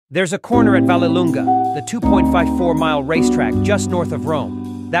There's a corner at Vallelunga, the 2.54-mile racetrack just north of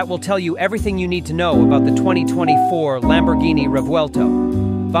Rome, that will tell you everything you need to know about the 2024 Lamborghini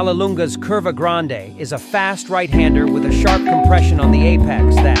Revuelto. Vallelunga's Curva Grande is a fast right-hander with a sharp compression on the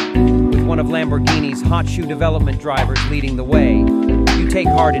apex that, with one of Lamborghini's hot shoe development drivers leading the way, you take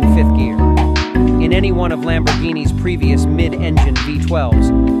hard in fifth gear. In any one of Lamborghini's previous mid-engine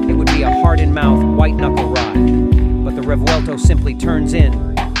V12s, it would be a heart-in-mouth, white-knuckle ride. But the Revuelto simply turns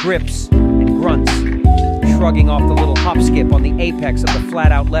in, grips, and grunts, shrugging off the little hop-skip on the apex of the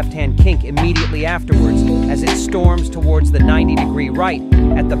flat-out left-hand kink immediately afterwards as it storms towards the 90-degree right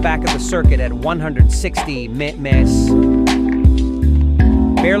at the back of the circuit at 160 ms.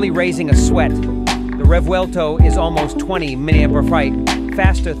 Barely raising a sweat, the Revuelto is almost 20 mph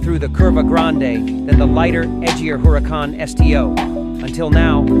faster through the Curva Grande than the lighter, edgier Huracan STO. Until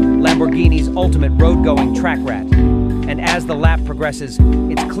now, Lamborghini's ultimate road-going track rat. And as the lap progresses,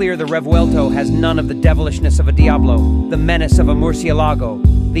 it's clear the Revuelto has none of the devilishness of a Diablo, the menace of a Murcielago,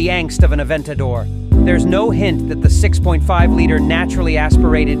 the angst of an Aventador. There's no hint that the 6.5-liter naturally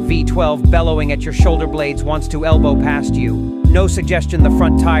aspirated V12 bellowing at your shoulder blades wants to elbow past you. No suggestion the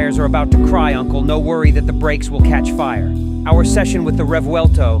front tires are about to cry, uncle. No worry that the brakes will catch fire. Our session with the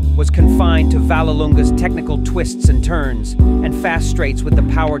Revuelto was confined to Vallelunga's technical twists and turns, and fast straights with the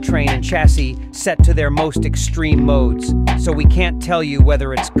powertrain and chassis set to their most extreme modes. So we can't tell you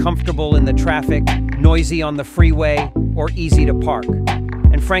whether it's comfortable in the traffic, noisy on the freeway, or easy to park.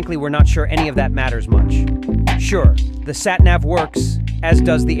 And frankly, we're not sure any of that matters much. Sure, the sat-nav works, as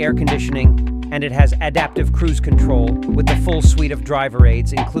does the air conditioning, and it has adaptive cruise control with the full suite of driver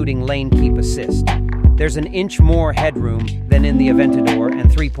aids, including lane keep assist. There's an inch more headroom than in the Aventador and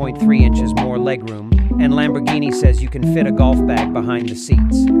 3.3 inches more legroom, and Lamborghini says you can fit a golf bag behind the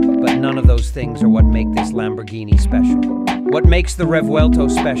seats. But none of those things are what make this Lamborghini special. What makes the Revuelto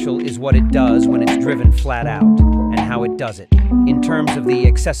special is what it does when it's driven flat out, and how it does it. In terms of the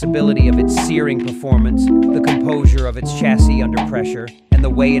accessibility of its searing performance, the composure of its chassis under pressure, and the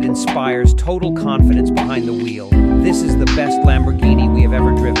way it inspires total confidence behind the wheel, this is the best Lamborghini we have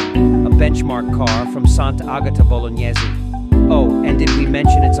ever driven. A benchmark car from Santa Agata Bolognese. Oh, and did we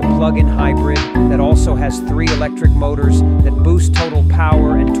mention it's a plug-in hybrid that also has 3 electric motors that boost total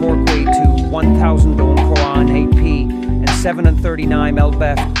power and torque weight to 1,000 HP and 739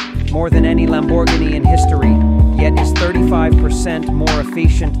 lb, more than any Lamborghini in history, yet is 35% more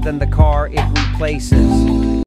efficient than the car it replaces.